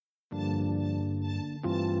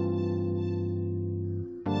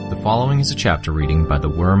following is a chapter reading by the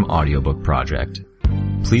Worm Audiobook Project.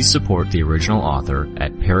 Please support the original author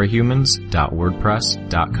at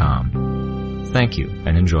parahumans.wordpress.com. Thank you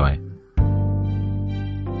and enjoy.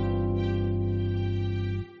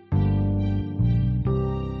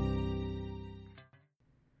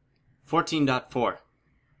 "14.4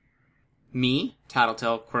 Me?"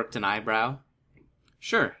 Tattletale quirked an eyebrow.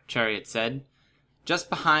 "Sure," Chariot said.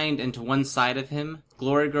 Just behind and to one side of him,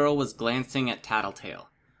 Glory Girl was glancing at Tattletale.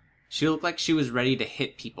 She looked like she was ready to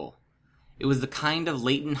hit people. It was the kind of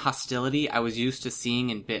latent hostility I was used to seeing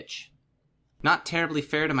in Bitch. Not terribly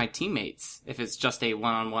fair to my teammates, if it's just a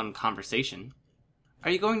one-on-one conversation.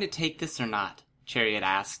 "Are you going to take this or not?" Chariot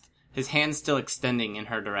asked, his hand still extending in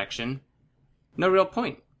her direction. "No real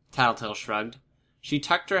point," Tattletale shrugged. She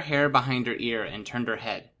tucked her hair behind her ear and turned her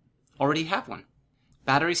head. "Already have one."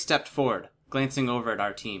 Battery stepped forward, glancing over at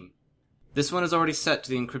our team. "This one is already set to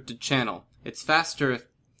the encrypted channel. It's faster if..."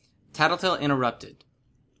 Tattletale interrupted.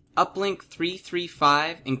 "Uplink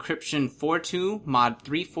 335, encryption 42, mod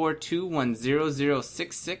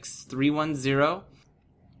 34210066310.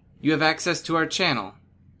 You have access to our channel,"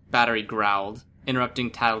 Battery growled,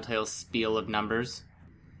 interrupting Tattletale's spiel of numbers.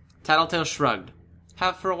 Tattletale shrugged.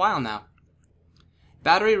 "Have for a while now."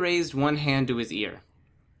 Battery raised one hand to his ear.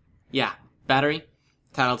 "Yeah, Battery,"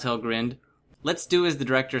 Tattletale grinned. "Let's do as the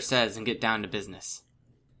director says and get down to business."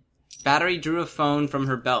 Battery drew a phone from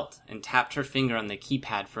her belt and tapped her finger on the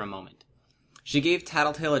keypad for a moment. She gave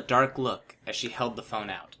Tattletale a dark look as she held the phone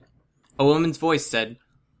out. A woman's voice said,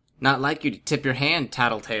 "Not like you to tip your hand,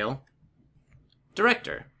 Tattletale."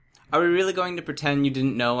 "Director, are we really going to pretend you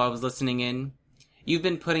didn't know I was listening in? You've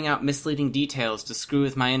been putting out misleading details to screw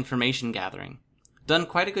with my information gathering. Done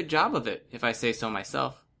quite a good job of it, if I say so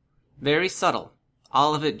myself. Very subtle.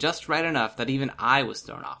 All of it just right enough that even I was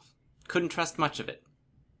thrown off. Couldn't trust much of it."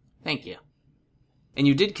 "Thank you." "And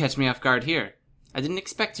you did catch me off guard here. I didn't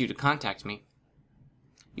expect you to contact me."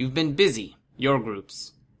 "You've been busy, your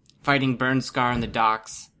groups. Fighting Burnscar in the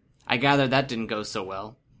docks. I gather that didn't go so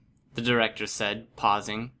well," the director said,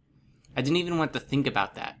 pausing. "I didn't even want to think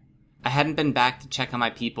about that. I hadn't been back to check on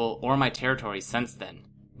my people or my territory since then.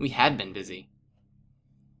 We had been busy."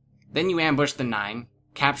 "Then you ambushed the 9,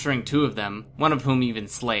 capturing 2 of them, one of whom you've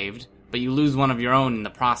enslaved, but you lose one of your own in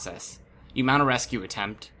the process. You mount a rescue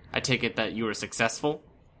attempt. I take it that you were successful?"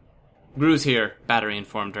 "Gru's here," Battery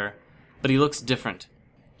informed her, "but he looks different."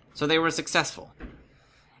 "So they were successful.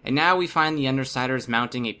 And now we find the Undersiders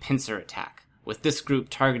mounting a pincer attack, with this group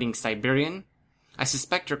targeting Siberian. I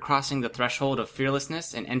suspect you're crossing the threshold of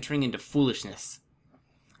fearlessness and entering into foolishness."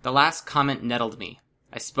 The last comment nettled me.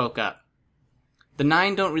 I spoke up. "The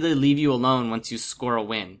 9 don't really leave you alone once you score a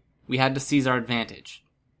win. We had to seize our advantage."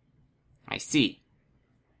 "I see."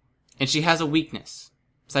 "And she has a weakness.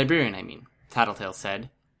 Siberian, I mean," Tattletale said.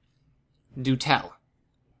 "Do tell."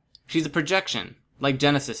 "She's a projection, like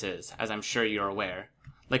Genesis is, as I'm sure you're aware.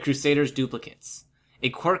 Like Crusader's duplicates. A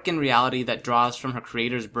quirk in reality that draws from her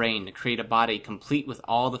creator's brain to create a body complete with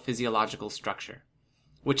all the physiological structure.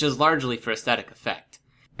 Which is largely for aesthetic effect.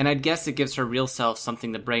 And I'd guess it gives her real self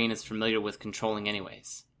something the brain is familiar with controlling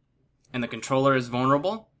anyways." "And the controller is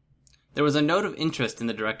vulnerable?" There was a note of interest in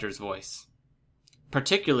the director's voice.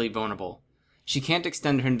 "Particularly vulnerable. She can't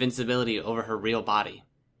extend her invincibility over her real body."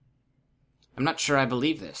 "I'm not sure I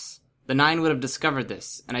believe this. The 9 would have discovered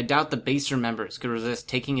this, and I doubt the baser members could resist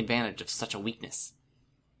taking advantage of such a weakness."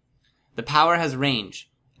 "The power has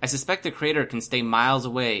range. I suspect the creator can stay miles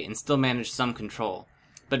away and still manage some control,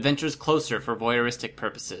 but ventures closer for voyeuristic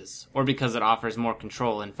purposes, or because it offers more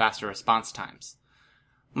control and faster response times.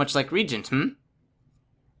 Much like Regent,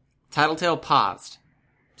 Tattletale paused.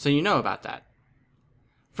 "So you know about that?"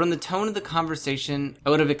 From the tone of the conversation, I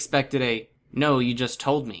would have expected a, "No, you just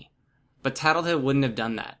told me." But Tattletale wouldn't have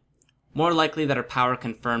done that. More likely that her power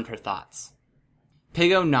confirmed her thoughts.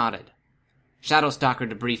 Pigo nodded. "Shadowstalker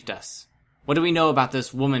debriefed us. What do we know about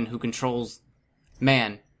this woman who controls..."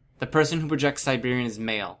 "Man. The person who projects Siberian is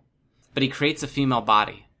male. But he creates a female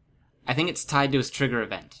body. I think it's tied to his trigger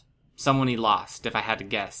event. Someone he lost, if I had to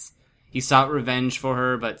guess. He sought revenge for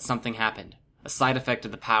her, but something happened. A side effect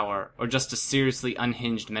of the power, or just a seriously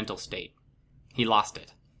unhinged mental state. He lost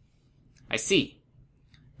it." "I see.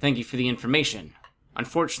 Thank you for the information.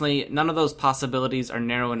 Unfortunately, none of those possibilities are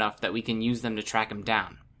narrow enough that we can use them to track him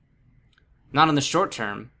down." "Not in the short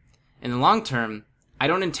term. In the long term, I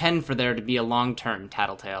don't intend for there to be a long term,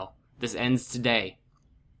 Tattletale. This ends today."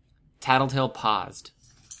 Tattletale paused.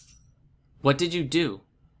 "What did you do?"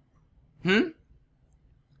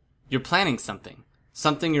 "You're planning something.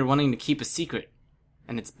 Something you're wanting to keep a secret.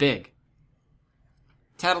 And it's big."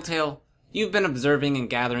 "Tattletale, You've been observing and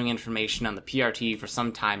gathering information on the PRT for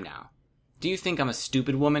some time now. Do you think I'm a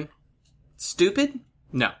stupid woman? Stupid?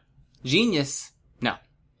 No. Genius? No.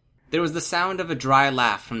 There was the sound of a dry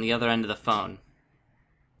laugh from the other end of the phone.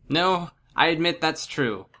 No, I admit that's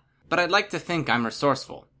true, but I'd like to think I'm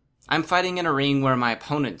resourceful. I'm fighting in a ring where my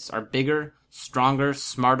opponents are bigger, stronger,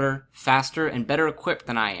 smarter, faster, and better equipped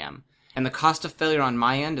than I am, and the cost of failure on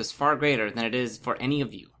my end is far greater than it is for any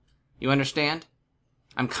of you. You understand?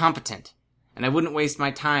 I'm competent, and I wouldn't waste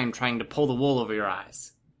my time trying to pull the wool over your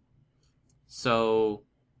eyes. So,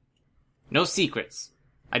 no secrets.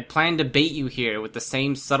 I'd planned to bait you here with the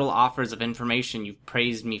same subtle offers of information you've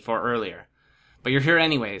praised me for earlier. But you're here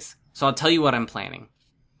anyways, so I'll tell you what I'm planning.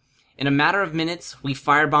 In a matter of minutes, we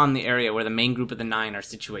firebomb the area where the main group of the 9 are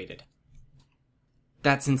situated.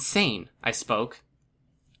 That's insane, I spoke.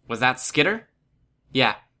 Was that Skitter?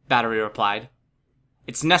 Yeah, Battery replied.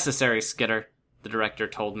 It's necessary, Skitter, the director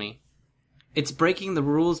told me. It's breaking the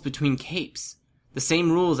rules between capes, the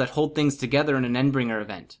same rules that hold things together in an Endbringer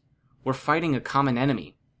event. We're fighting a common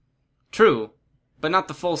enemy. True, but not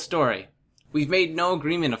the full story. We've made no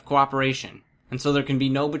agreement of cooperation, and so there can be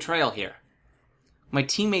no betrayal here. My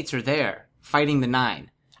teammates are there, fighting the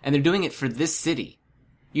 9, and they're doing it for this city.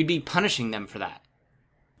 You'd be punishing them for that.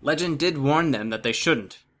 Legend did warn them that they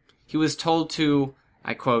shouldn't. He was told to,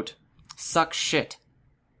 I quote, suck shit.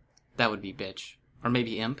 That would be bitch. Or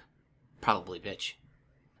maybe imp. Probably bitch.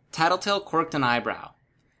 Tattletale quirked an eyebrow.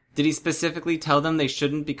 Did he specifically tell them they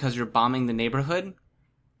shouldn't because you're bombing the neighborhood?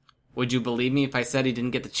 Would you believe me if I said he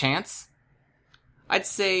didn't get the chance? I'd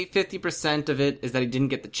say 50% of it is that he didn't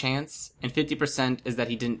get the chance, and 50% is that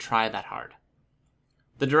he didn't try that hard.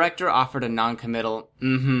 The director offered a non-committal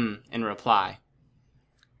in reply.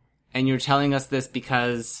 And you're telling us this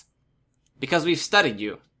because we've studied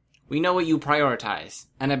you. We know what you prioritize,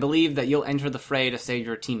 and I believe that you'll enter the fray to save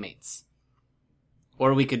your teammates.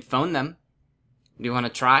 Or we could phone them. Do you want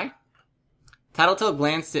to try? Tattletale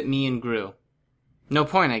glanced at me and grew. No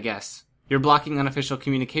point, I guess. You're blocking unofficial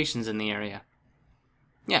communications in the area.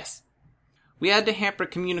 Yes. We had to hamper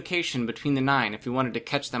communication between the 9 if we wanted to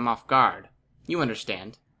catch them off guard. You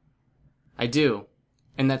understand. I do.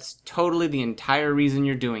 And that's totally the entire reason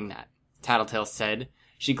you're doing that, Tattletale said.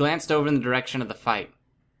 She glanced over in the direction of the fight.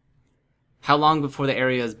 How long before the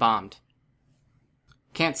area is bombed?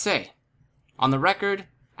 Can't say. On the record,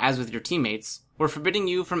 as with your teammates, we're forbidding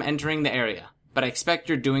you from entering the area, but I expect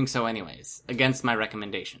you're doing so anyways, against my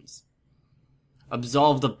recommendations.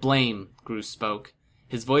 Absolved of blame, Gru spoke.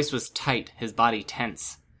 His voice was tight, his body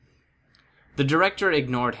tense. The director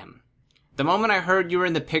ignored him. The moment I heard you were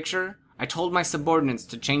in the picture, I told my subordinates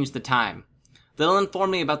to change the time. They'll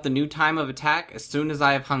inform me about the new time of attack as soon as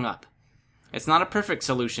I have hung up. It's not a perfect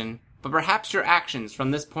solution, but perhaps your actions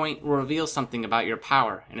from this point will reveal something about your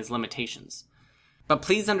power and its limitations. But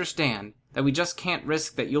please understand that we just can't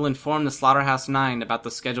risk that you'll inform the Slaughterhouse 9 about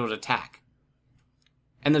the scheduled attack.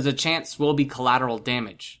 And there's a chance we'll be collateral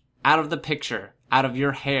damage. Out of the picture, out of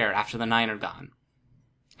your hair after the 9 are gone.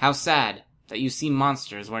 How sad that you see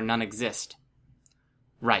monsters where none exist.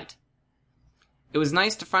 Right. It was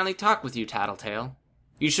nice to finally talk with you, Tattletale.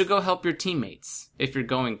 You should go help your teammates, if you're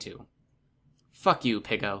going to. Fuck you,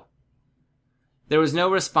 Piggo. There was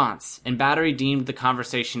no response, and Battery deemed the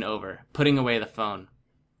conversation over, putting away the phone.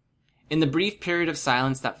 In the brief period of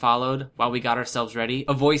silence that followed, while we got ourselves ready,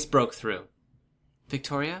 a voice broke through.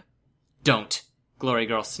 Victoria? Don't, Glory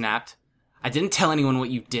Girl snapped. I didn't tell anyone what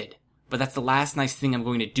you did, but that's the last nice thing I'm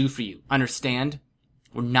going to do for you, understand?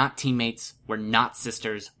 We're not teammates, we're not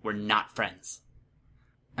sisters, we're not friends.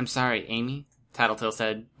 I'm sorry, Amy, Tattletale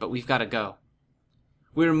said, but we've got to go.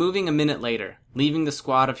 We were moving a minute later, leaving the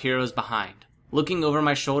squad of heroes behind. Looking over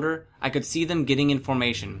my shoulder, I could see them getting in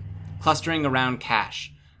formation, clustering around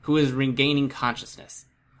Cash, who was regaining consciousness.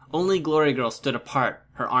 Only Glory Girl stood apart,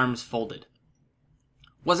 her arms folded.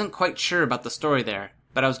 Wasn't quite sure about the story there,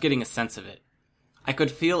 but I was getting a sense of it. I could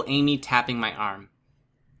feel Amy tapping my arm.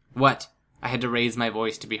 What? I had to raise my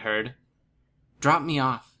voice to be heard. Drop me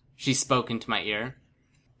off, she spoke into my ear.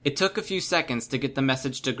 It took a few seconds to get the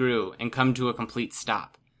message to Gru and come to a complete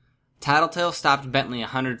stop. Tattletale stopped Bentley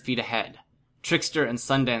 100 feet ahead. Trickster and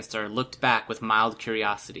Sundancer looked back with mild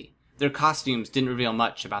curiosity. Their costumes didn't reveal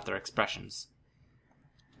much about their expressions.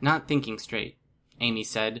 Not thinking straight, Amy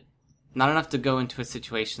said. Not enough to go into a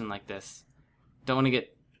situation like this. Don't want to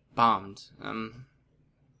get bombed.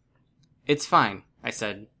 It's fine, I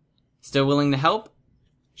said. Still willing to help?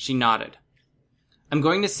 She nodded. I'm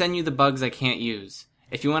going to send you the bugs I can't use.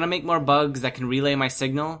 If you want to make more bugs that can relay my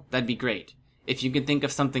signal, that'd be great. If you can think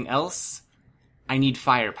of something else, I need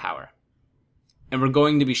firepower. And we're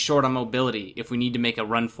going to be short on mobility if we need to make a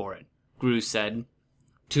run for it. Gru said.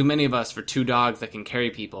 Too many of us for 2 dogs that can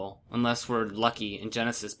carry people, unless we're lucky and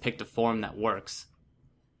Genesis picked a form that works.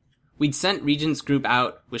 We'd sent Regent's group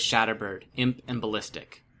out with Shatterbird, Imp, and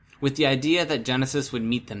Ballistic, with the idea that Genesis would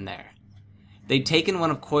meet them there. They'd taken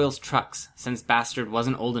one of Coil's trucks, since Bastard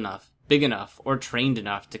wasn't old enough, big enough, or trained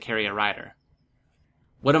enough to carry a rider.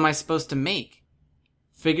 What am I supposed to make?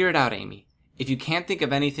 Figure it out, Amy. If you can't think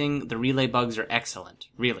of anything, the relay bugs are excellent,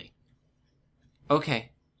 really. Okay.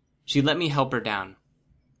 She let me help her down.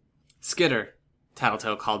 Skitter,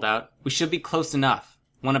 Tattletale called out. We should be close enough.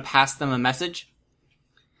 Want to pass them a message?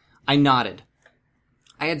 I nodded.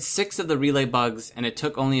 I had 6 of the relay bugs, and it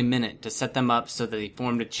took only a minute to set them up so that they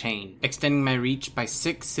formed a chain, extending my reach by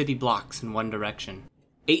 6 city blocks in one direction.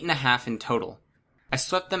 8.5 in total. I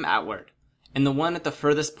swept them outward, and the one at the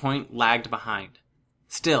furthest point lagged behind.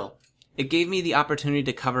 Still, it gave me the opportunity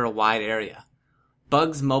to cover a wide area.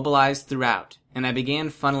 Bugs mobilized throughout, and I began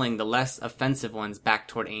funneling the less offensive ones back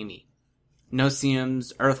toward Amy.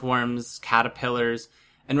 Noceums, earthworms, caterpillars,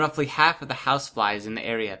 and roughly half of the houseflies in the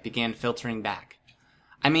area began filtering back.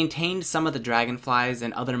 I maintained some of the dragonflies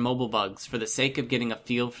and other mobile bugs for the sake of getting a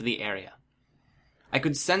feel for the area. I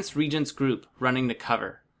could sense Regent's group running to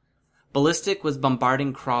cover. Ballistic was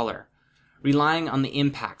bombarding Crawler, relying on the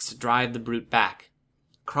impacts to drive the brute back.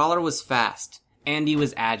 Crawler was fast, Andy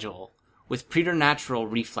was agile, with preternatural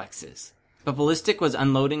reflexes, but Ballistic was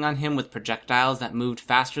unloading on him with projectiles that moved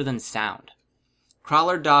faster than sound.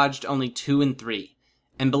 Crawler dodged only 2 and 3,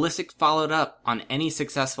 and Ballistic followed up on any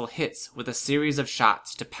successful hits with a series of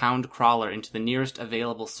shots to pound Crawler into the nearest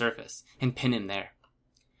available surface and pin him there.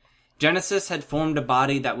 Genesis had formed a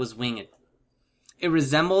body that was winged. It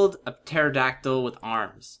resembled a pterodactyl with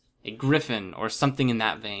arms, a griffin or something in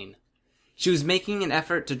that vein. She was making an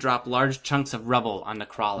effort to drop large chunks of rubble on the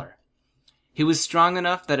Crawler. He was strong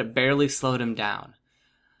enough that it barely slowed him down,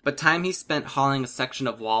 but time he spent hauling a section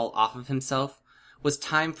of wall off of himself was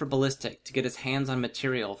time for Ballistic to get his hands on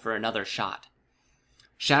material for another shot.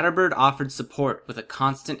 Shatterbird offered support with a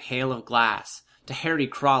constant hail of glass to harry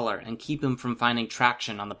Crawler and keep him from finding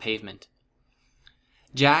traction on the pavement.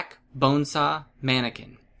 Jack, Bonesaw,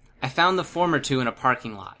 Mannequin. I found the former 2 in a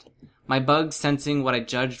parking lot, my bugs sensing what I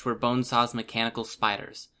judged were Bonesaw's mechanical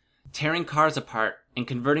spiders, tearing cars apart and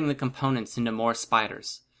converting the components into more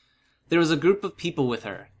spiders. There was a group of people with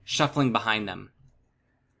her, shuffling behind them.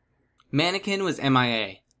 Mannequin was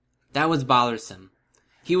MIA. That was bothersome.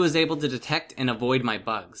 He was able to detect and avoid my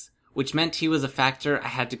bugs, which meant he was a factor I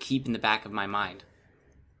had to keep in the back of my mind.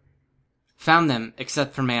 Found them,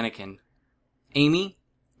 except for Mannequin. Amy,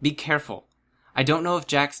 be careful. I don't know if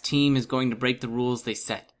Jack's team is going to break the rules they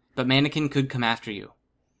set, but Mannequin could come after you.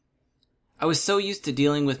 I was so used to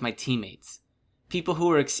dealing with my teammates, people who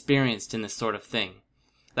were experienced in this sort of thing,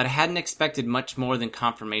 that I hadn't expected much more than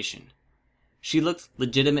confirmation. She looked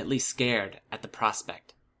legitimately scared at the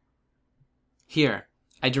prospect. Here,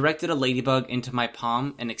 I directed a ladybug into my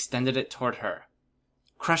palm and extended it toward her.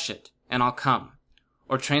 Crush it, and I'll come,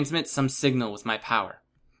 or transmit some signal with my power.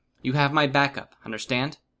 You have my backup,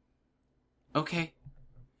 understand? Okay.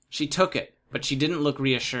 She took it, but she didn't look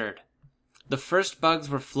reassured. The first bugs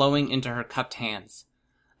were flowing into her cupped hands.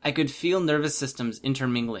 I could feel nervous systems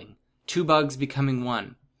intermingling, 2 bugs becoming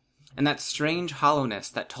one, and that strange hollowness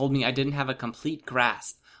that told me I didn't have a complete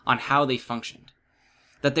grasp on how they functioned,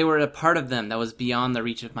 that they were a part of them that was beyond the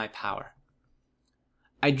reach of my power.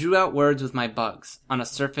 I drew out words with my bugs on a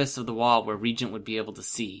surface of the wall where Regent would be able to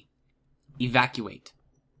see. Evacuate.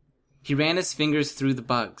 He ran his fingers through the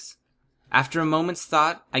bugs. After a moment's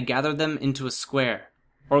thought, I gathered them into a square,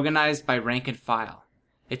 organized by rank and file.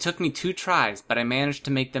 It took me 2 tries, but I managed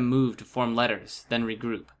to make them move to form letters, then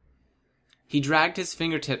regroup. He dragged his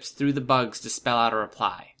fingertips through the bugs to spell out a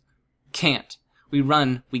reply. Can't. We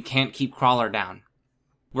run, we can't keep Crawler down.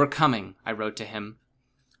 We're coming, I wrote to him.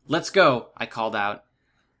 Let's go, I called out.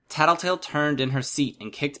 Tattletale turned in her seat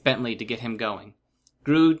and kicked Bentley to get him going.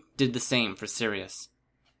 Gru did the same for Sirius.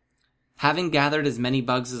 Having gathered as many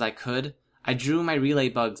bugs as I could, I drew my relay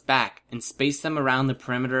bugs back and spaced them around the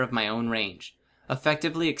perimeter of my own range,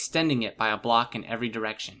 effectively extending it by a block in every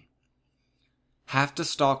direction. Have to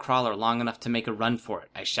stall Crawler long enough to make a run for it,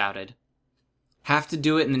 I shouted. Have to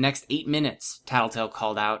do it in the next 8 minutes, Tattletale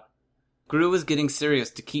called out. Gru was getting serious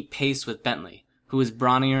to keep pace with Bentley, who was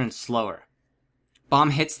brawnier and slower. Bomb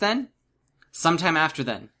hits then? Sometime after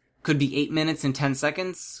then. Could be 8 minutes and 10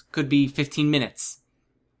 seconds, could be 15 minutes.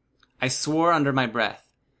 I swore under my breath.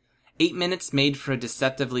 8 minutes made for a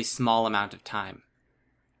deceptively small amount of time.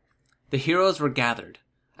 The heroes were gathered.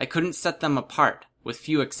 I couldn't set them apart, with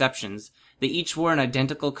few exceptions. They each wore an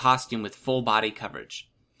identical costume with full body coverage.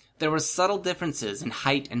 There were subtle differences in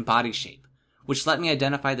height and body shape, which let me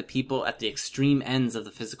identify the people at the extreme ends of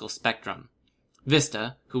the physical spectrum.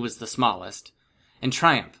 Vista, who was the smallest, and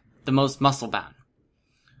Triumph, the most muscle-bound.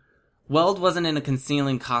 Weld wasn't in a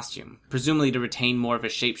concealing costume, presumably to retain more of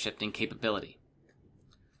his shape-shifting capability.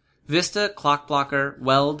 Vista, Clockblocker,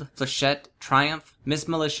 Weld, Flechette, Triumph, Miss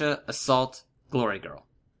Militia, Assault, Glory Girl.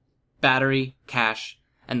 Battery, Cash,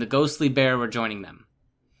 and the ghostly bear were joining them.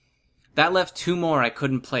 That left 2 more I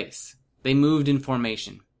couldn't place. They moved in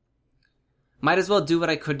formation. Might as well do what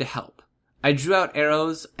I could to help. I drew out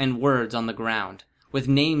arrows and words on the ground, with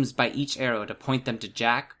names by each arrow to point them to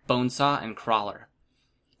Jack, Bonesaw, and Crawler.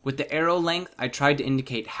 With the arrow length, I tried to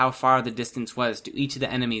indicate how far the distance was to each of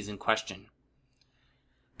the enemies in question.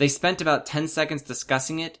 They spent about 10 seconds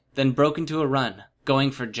discussing it, then broke into a run,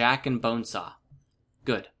 going for Jack and Bonesaw.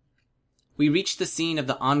 Good. We reached the scene of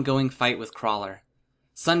the ongoing fight with Crawler.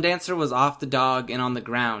 Sundancer was off the dog and on the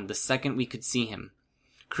ground the second we could see him,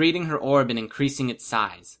 creating her orb and increasing its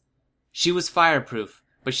size. She was fireproof,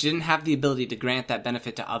 but she didn't have the ability to grant that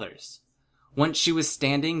benefit to others. Once she was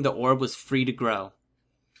standing, the orb was free to grow.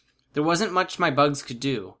 There wasn't much my bugs could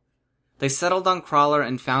do. They settled on Crawler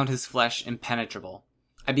and found his flesh impenetrable.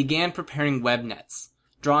 I began preparing web nets,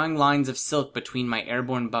 drawing lines of silk between my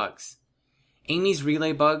airborne bugs. Amy's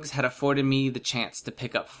relay bugs had afforded me the chance to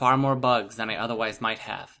pick up far more bugs than I otherwise might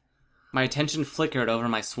have. My attention flickered over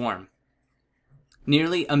my swarm.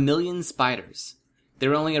 Nearly 1 million spiders. They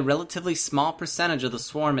were only a relatively small percentage of the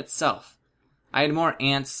swarm itself. I had more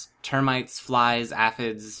ants, termites, flies,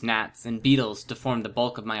 aphids, gnats, and beetles to form the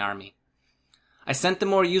bulk of my army. I sent the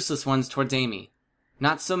more useless ones towards Amy.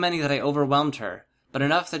 Not so many that I overwhelmed her, but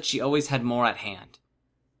enough that she always had more at hand.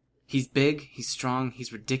 He's big, he's strong,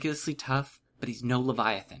 he's ridiculously tough, but he's no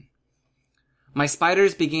Leviathan. My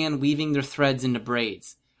spiders began weaving their threads into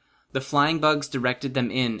braids. The flying bugs directed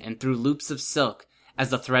them in and through loops of silk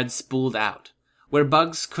as the threads spooled out. Where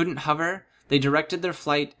bugs couldn't hover, they directed their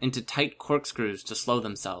flight into tight corkscrews to slow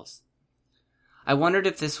themselves. I wondered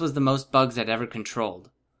if this was the most bugs I'd ever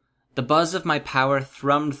controlled. The buzz of my power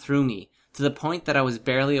thrummed through me to the point that I was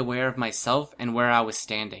barely aware of myself and where I was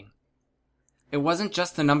standing. It wasn't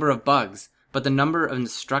just the number of bugs, but the number of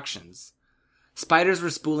instructions. Spiders were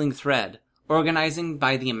spooling thread, organizing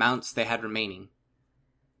by the amounts they had remaining.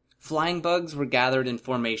 Flying bugs were gathered in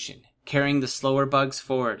formation, carrying the slower bugs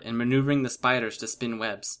forward and maneuvering the spiders to spin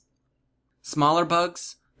webs. Smaller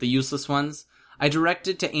bugs, the useless ones, I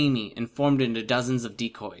directed to Amy and formed into dozens of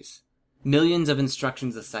decoys. Millions of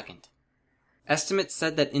instructions a second. Estimates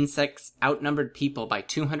said that insects outnumbered people by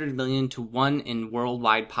 200 million to 1 in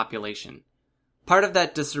worldwide population. Part of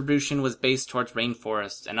that distribution was based towards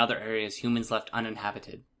rainforests and other areas humans left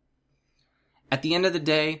uninhabited. At the end of the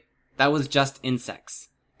day, that was just insects,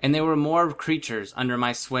 and there were more creatures under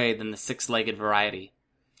my sway than the 6-legged variety.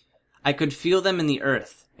 I could feel them in the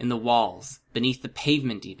earth, in the walls, beneath the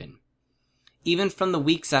pavement even. Even from the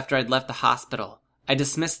weeks after I'd left the hospital, I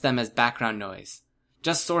dismissed them as background noise,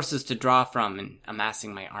 just sources to draw from in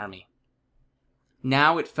amassing my army.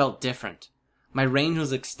 Now it felt different. My range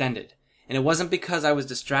was extended, and it wasn't because I was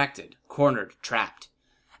distracted, cornered, trapped.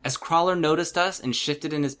 As Crawler noticed us and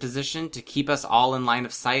shifted in his position to keep us all in line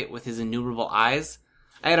of sight with his innumerable eyes,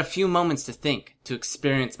 I had a few moments to think, to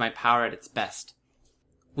experience my power at its best.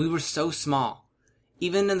 We were so small.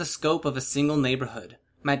 Even in the scope of a single neighborhood,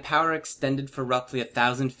 my power extended for roughly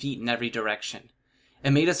 1,000 feet in every direction.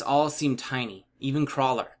 It made us all seem tiny, even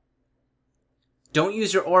Crawler. "Don't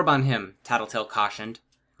use your orb on him," Tattletale cautioned.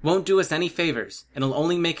 "Won't do us any favors. It'll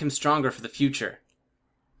only make him stronger for the future."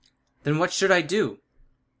 "Then what should I do?"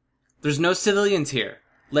 "There's no civilians here.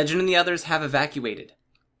 Legend and the others have evacuated,"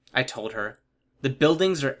 I told her. "The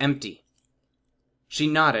buildings are empty." She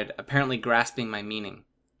nodded, apparently grasping my meaning.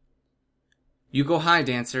 "You go high,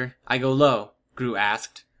 Dancer. I go low," Gru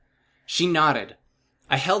asked. She nodded.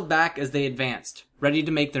 I held back as they advanced, ready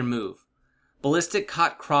to make their move. Ballistic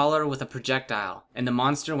caught Crawler with a projectile, and the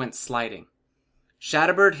monster went sliding.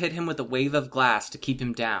 Shatterbird hit him with a wave of glass to keep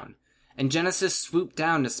him down, and Genesis swooped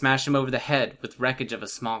down to smash him over the head with wreckage of a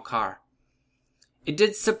small car. It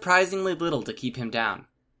did surprisingly little to keep him down.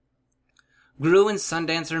 Gru and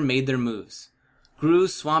Sundancer made their moves. Gru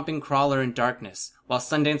swamping Crawler in darkness, while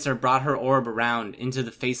Sundancer brought her orb around into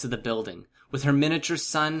the face of the building. With her miniature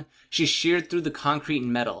sun, she sheared through the concrete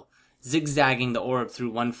and metal, zigzagging the orb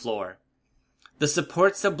through one floor. The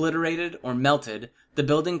supports obliterated or melted, the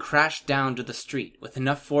building crashed down to the street with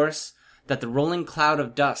enough force that the rolling cloud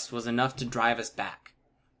of dust was enough to drive us back.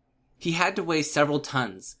 He had to weigh several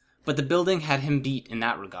tons, but the building had him beat in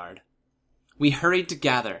that regard. We hurried to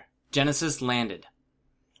gather. Genesis landed.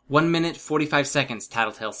 1 minute, 45 seconds,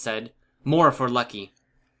 Tattletale said. More if we're lucky.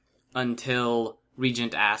 Until,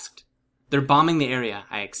 Regent asked. They're bombing the area,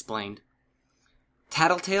 I explained.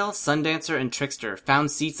 Tattletale, Sundancer, and Trickster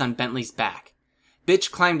found seats on Bentley's back.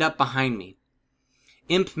 Bitch climbed up behind me.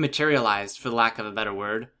 Imp materialized, for the lack of a better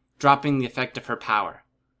word, dropping the effect of her power.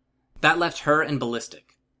 That left her and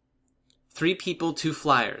Ballistic. 3 people, 2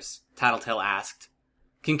 flyers, Tattletale asked.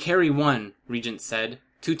 Can carry 1, Regent said,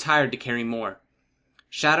 too tired to carry more.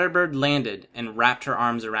 Shatterbird landed and wrapped her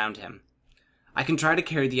arms around him. I can try to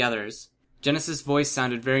carry the others. Genesis' voice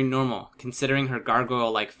sounded very normal, considering her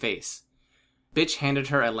gargoyle-like face. Bitch handed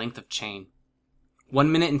her a length of chain.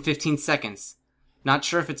 1 minute and 15 seconds. Not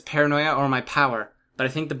sure if it's paranoia or my power, but I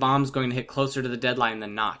think the bomb's going to hit closer to the deadline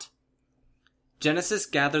than not. Genesis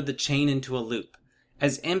gathered the chain into a loop.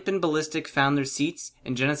 As Imp and Ballistic found their seats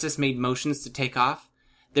and Genesis made motions to take off,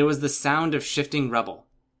 there was the sound of shifting rubble.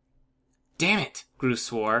 Damn it, Gru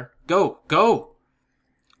swore. Go, go!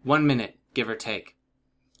 1 minute, give or take.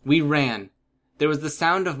 We ran. There was the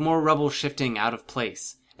sound of more rubble shifting out of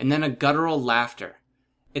place, and then a guttural laughter.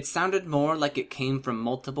 It sounded more like it came from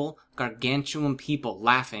multiple, gargantuan people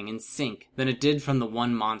laughing in sync than it did from the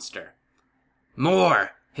one monster.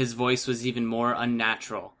 More! His voice was even more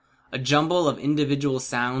unnatural, a jumble of individual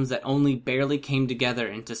sounds that only barely came together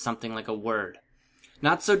into something like a word.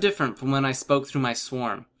 Not so different from when I spoke through my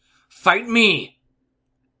swarm. Fight me!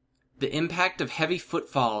 The impact of heavy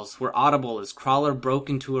footfalls were audible as Crawler broke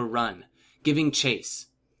into a run, giving chase.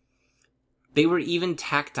 They were even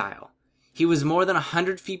tactile. He was more than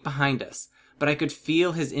 100 feet behind us, but I could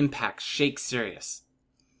feel his impact shake Sirius.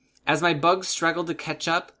 As my bugs struggled to catch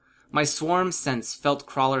up, my swarm sense felt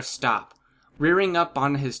Crawler stop. Rearing up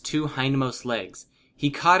on his 2 hindmost legs, he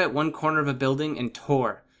caught at one corner of a building and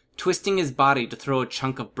tore, twisting his body to throw a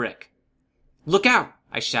chunk of brick. Look out!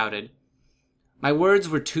 I shouted. My words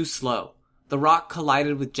were too slow. The rock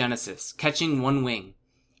collided with Genesis, catching one wing.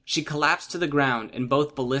 She collapsed to the ground, and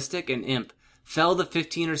both Ballistic and Imp fell the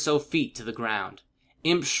 15 or so feet to the ground.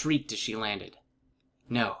 Imp shrieked as she landed.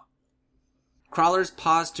 No. Crawler's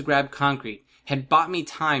pause to grab concrete had bought me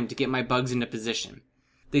time to get my bugs into position.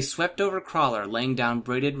 They swept over Crawler, laying down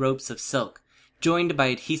braided ropes of silk, joined by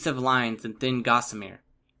adhesive lines and thin gossamer.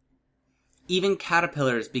 Even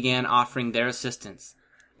caterpillars began offering their assistance,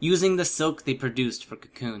 using the silk they produced for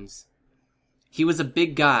cocoons. He was a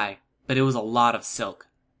big guy, but it was a lot of silk.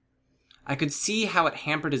 I could see how it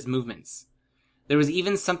hampered his movements. There was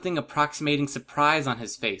even something approximating surprise on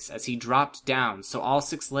his face as he dropped down so all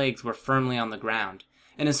 6 legs were firmly on the ground,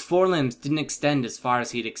 and his forelimbs didn't extend as far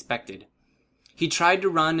as he'd expected. He tried to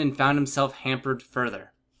run and found himself hampered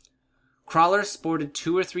further. Crawler sported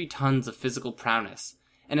 2 or 3 tons of physical prowess,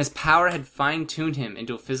 and his power had fine-tuned him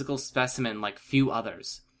into a physical specimen like few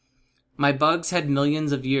others. My bugs had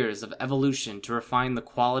millions of years of evolution to refine the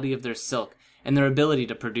quality of their silk and their ability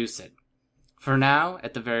to produce it. For now,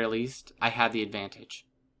 at the very least, I had the advantage.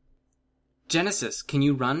 Genesis, can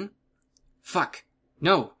you run? Fuck.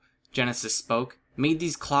 No, Genesis spoke. Made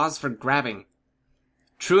these claws for grabbing.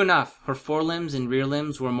 True enough, her forelimbs and rear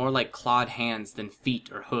limbs were more like clawed hands than feet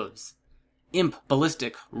or hooves. Imp,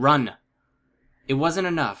 Ballistic, run! It wasn't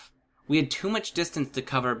enough. We had too much distance to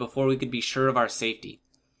cover before we could be sure of our safety.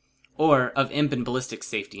 Or of Imp and Ballistic's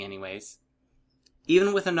safety, anyways.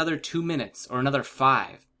 Even with another 2 minutes, or another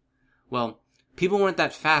 5, well, people weren't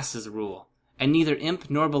that fast as a rule, and neither Imp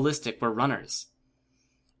nor Ballistic were runners.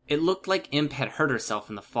 It looked like Imp had hurt herself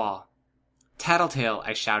in the fall. Tattletale,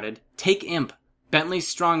 I shouted. Take Imp! Bentley's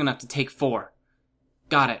strong enough to take 4.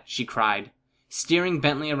 Got it, she cried. Steering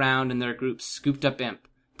Bentley around and their group scooped up Imp,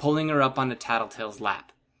 pulling her up onto Tattletale's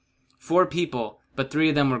lap. 4 people, but 3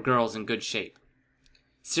 of them were girls in good shape.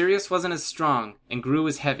 Sirius wasn't as strong, and Gru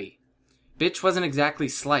was heavy. Bitch wasn't exactly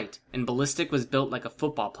slight, and Ballistic was built like a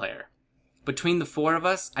football player. Between the 4 of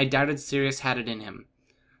us, I doubted Sirius had it in him.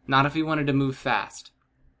 Not if he wanted to move fast.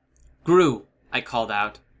 Gru, I called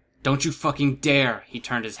out. Don't you fucking dare, he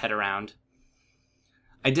turned his head around.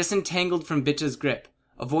 I disentangled from Bitch's grip,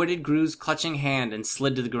 avoided Gru's clutching hand, and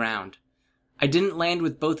slid to the ground. I didn't land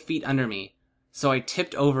with both feet under me, so I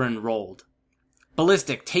tipped over and rolled.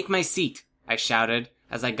 Ballistic, take my seat, I shouted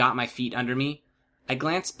as I got my feet under me. I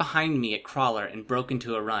glanced behind me at Crawler and broke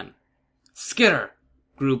into a run. Skitter!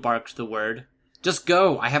 Gru barked the word. Just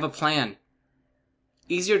go, I have a plan.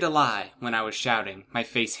 Easier to lie when I was shouting, my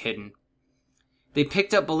face hidden. They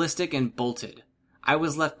picked up Ballistic and bolted. I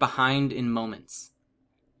was left behind in moments.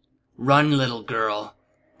 Run, little girl.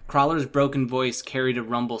 Crawler's broken voice carried a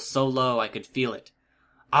rumble so low I could feel it.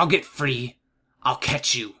 I'll get free. I'll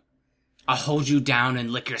catch you. I'll hold you down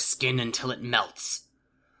and lick your skin until it melts.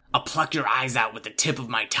 I'll pluck your eyes out with the tip of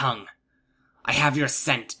my tongue. I have your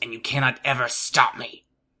scent, and you cannot ever stop me.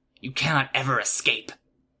 You cannot ever escape.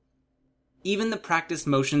 Even the practiced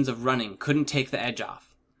motions of running couldn't take the edge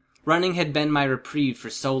off. Running had been my reprieve for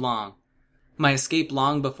so long. My escape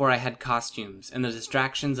long before I had costumes and the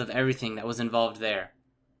distractions of everything that was involved there.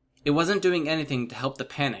 It wasn't doing anything to help the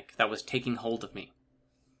panic that was taking hold of me.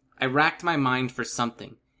 I racked my mind for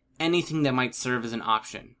something, anything that might serve as an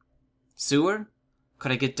option. Sewer?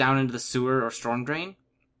 Could I get down into the sewer or storm drain?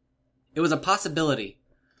 It was a possibility,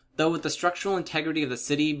 though with the structural integrity of the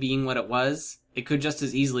city being what it was, it could just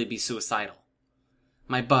as easily be suicidal.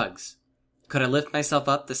 My bugs. Could I lift myself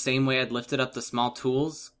up the same way I'd lifted up the small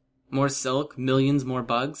tools? More silk, millions more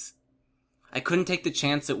bugs? I couldn't take the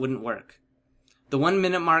chance it wouldn't work. The 1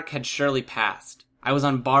 minute mark had surely passed. I was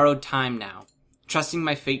on borrowed time now, trusting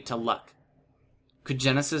my fate to luck. Could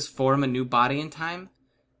Genesis form a new body in time?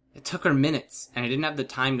 It took her minutes, and I didn't have the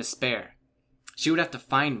time to spare. She would have to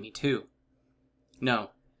find me, too.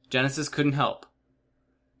 No, Genesis couldn't help.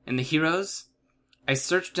 And the heroes? I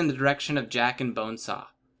searched in the direction of Jack and Bonesaw.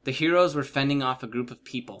 The heroes were fending off a group of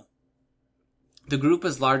people. The group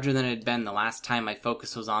was larger than it had been the last time my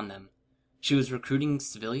focus was on them. She was recruiting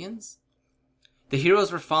civilians? The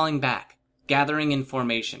heroes were falling back, gathering in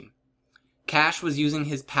formation. Cash was using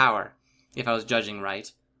his power, if I was judging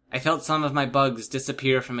right. I felt some of my bugs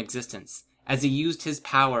disappear from existence as he used his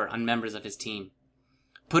power on members of his team,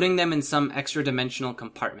 putting them in some extra-dimensional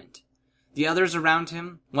compartment. The others around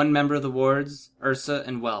him, one member of the wards, Ursa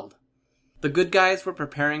and Weld. The good guys were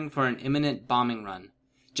preparing for an imminent bombing run.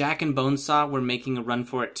 Jack and Bonesaw were making a run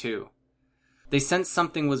for it too. They sensed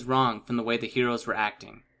something was wrong from the way the heroes were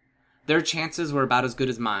acting. Their chances were about as good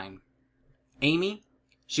as mine. Amy?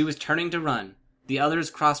 She was turning to run. The others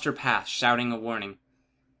crossed her path, shouting a warning.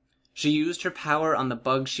 She used her power on the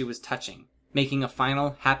bug she was touching, making a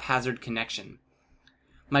final, haphazard connection.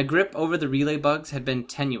 My grip over the relay bugs had been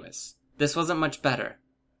tenuous. This wasn't much better.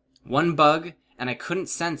 One bug, and I couldn't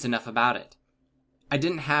sense enough about it. I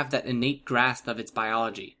didn't have that innate grasp of its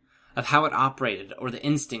biology, of how it operated or the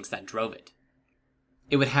instincts that drove it.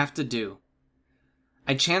 It would have to do.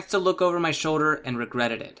 I chanced to look over my shoulder and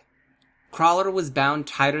regretted it. Crawler was bound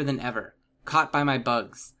tighter than ever, caught by my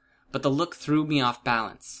bugs, but the look threw me off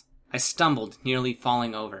balance. I stumbled, nearly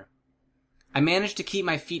falling over. I managed to keep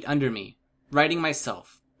my feet under me, righting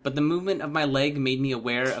myself, but the movement of my leg made me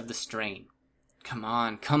aware of the strain. Come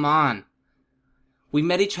on, come on. We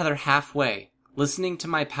met each other halfway. Listening to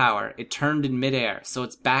my power, it turned in midair, so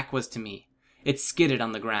its back was to me. It skidded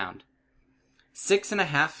on the ground.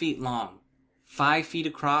 6.5 feet long, 5 feet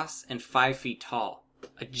across, and 5 feet tall.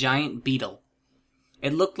 A giant beetle.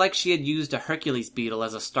 It looked like she had used a Hercules beetle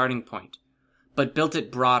as a starting point, but built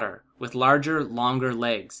it broader, with larger, longer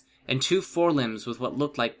legs, and 2 forelimbs with what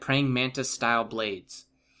looked like praying mantis-style blades.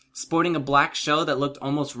 Sporting a black shell that looked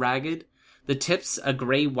almost ragged, the tips a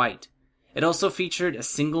gray-white. It also featured a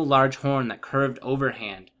single large horn that curved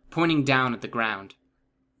overhand, pointing down at the ground.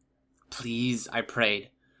 Please, I prayed.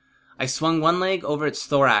 I swung one leg over its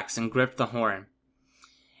thorax and gripped the horn.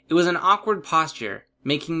 It was an awkward posture,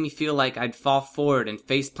 making me feel like I'd fall forward and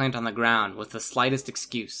face-plant on the ground with the slightest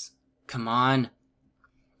excuse. Come on.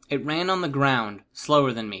 It ran on the ground,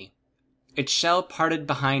 slower than me. Its shell parted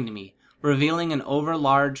behind me, revealing an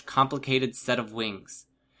overlarge, complicated set of wings.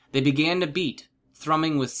 They began to beat,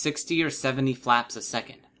 thrumming with 60 or 70 flaps a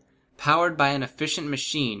second, powered by an efficient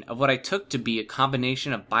machine of what I took to be a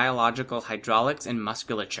combination of biological hydraulics and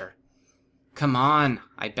musculature. Come on,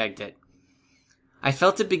 I begged it. I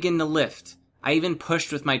felt it begin to lift. I even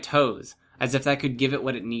pushed with my toes, as if that could give it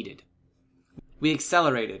what it needed. We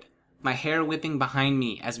accelerated, my hair whipping behind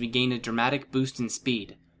me as we gained a dramatic boost in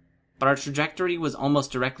speed. But our trajectory was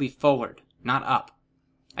almost directly forward, not up.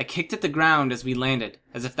 I kicked at the ground as we landed,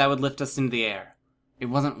 as if that would lift us into the air. It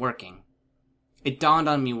wasn't working. It dawned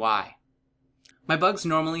on me why. My bugs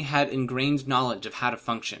normally had ingrained knowledge of how to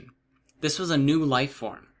function. This was a new life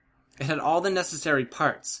form. It had all the necessary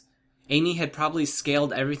parts. Amy had probably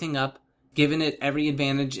scaled everything up, given it every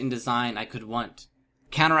advantage in design I could want,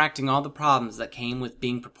 counteracting all the problems that came with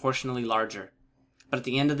being proportionally larger. But at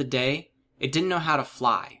the end of the day, it didn't know how to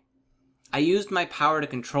fly. I used my power to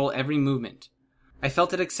control every movement. I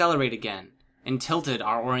felt it accelerate again, and tilted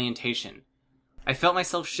our orientation. I felt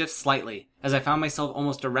myself shift slightly, as I found myself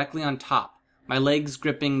almost directly on top, my legs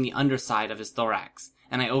gripping the underside of his thorax,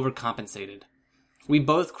 and I overcompensated. We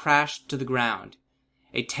both crashed to the ground,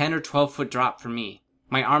 a 10 or 12 foot drop for me,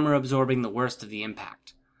 my armor absorbing the worst of the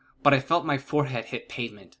impact. But I felt my forehead hit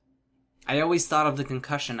pavement. I always thought of the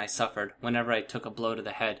concussion I suffered whenever I took a blow to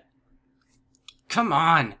the head. Come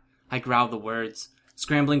on! I growled the words,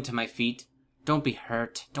 scrambling to my feet. Don't be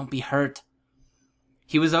hurt. Don't be hurt.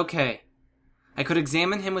 He was okay. I could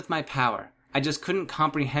examine him with my power. I just couldn't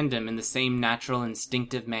comprehend him in the same natural,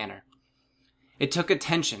 instinctive manner. It took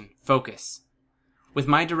attention, focus. With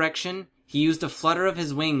my direction, he used a flutter of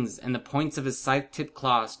his wings and the points of his scythe-tipped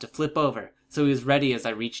claws to flip over so he was ready as I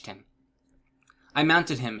reached him. I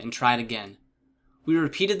mounted him and tried again. We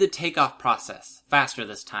repeated the takeoff process, faster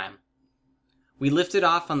this time. We lifted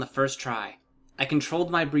off on the first try. I controlled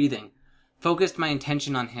my breathing, focused my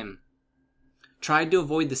intention on him. Tried to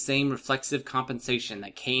avoid the same reflexive compensation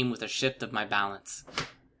that came with a shift of my balance.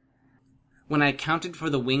 When I accounted for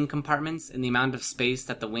the wing compartments and the amount of space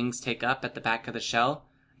that the wings take up at the back of the shell,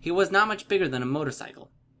 he was not much bigger than a motorcycle.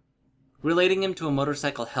 Relating him to a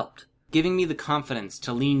motorcycle helped, giving me the confidence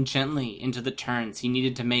to lean gently into the turns he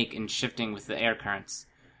needed to make in shifting with the air currents.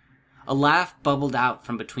 A laugh bubbled out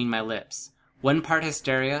from between my lips, 1 part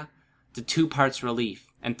hysteria to 2 parts relief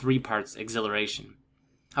and 3 parts exhilaration.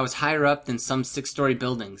 I was higher up than some 6-story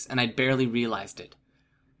buildings, and I'd barely realized it.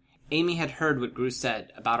 Amy had heard what Gru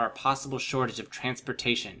said about our possible shortage of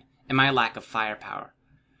transportation and my lack of firepower.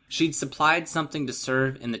 She'd supplied something to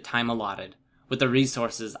serve in the time allotted, with the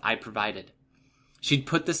resources I provided. She'd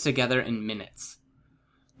put this together in minutes.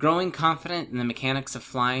 Growing confident in the mechanics of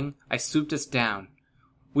flying, I swooped us down.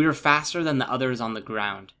 We were faster than the others on the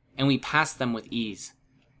ground, and we passed them with ease.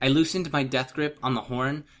 I loosened my death grip on the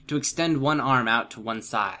horn to extend one arm out to one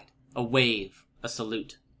side. A wave, a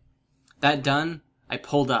salute. That done, I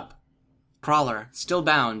pulled up. Crawler, still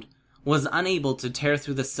bound, was unable to tear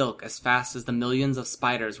through the silk as fast as the millions of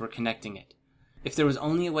spiders were connecting it. If there was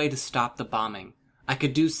only a way to stop the bombing, I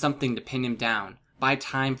could do something to pin him down, buy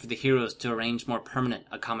time for the heroes to arrange more permanent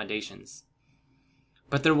accommodations.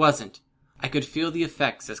 But there wasn't. I could feel the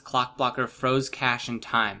effects as Clockblocker froze Cash in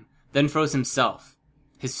time, then froze himself.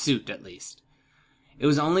 His suit, at least. It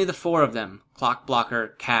was only the 4 of them,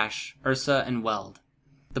 Clockblocker, Cash, Ursa, and Weld.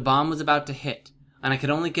 The bomb was about to hit, and I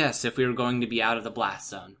could only guess if we were going to be out of the blast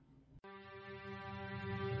zone.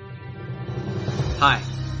 Hi,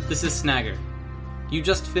 this is Snagger. You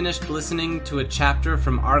just finished listening to a chapter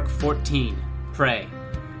from Arc 14, Prey,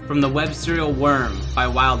 from the web serial Worm by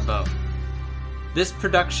Wildbow. This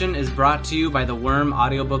production is brought to you by the Worm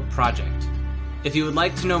Audiobook Project. If you would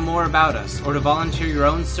like to know more about us or to volunteer your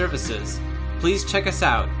own services, please check us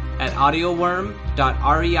out at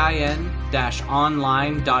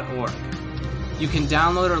audioworm.rein-online.org. You can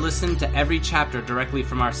download or listen to every chapter directly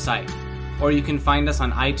from our site, or you can find us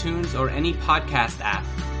on iTunes or any podcast app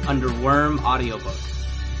under Worm Audiobook.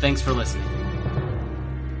 Thanks for listening.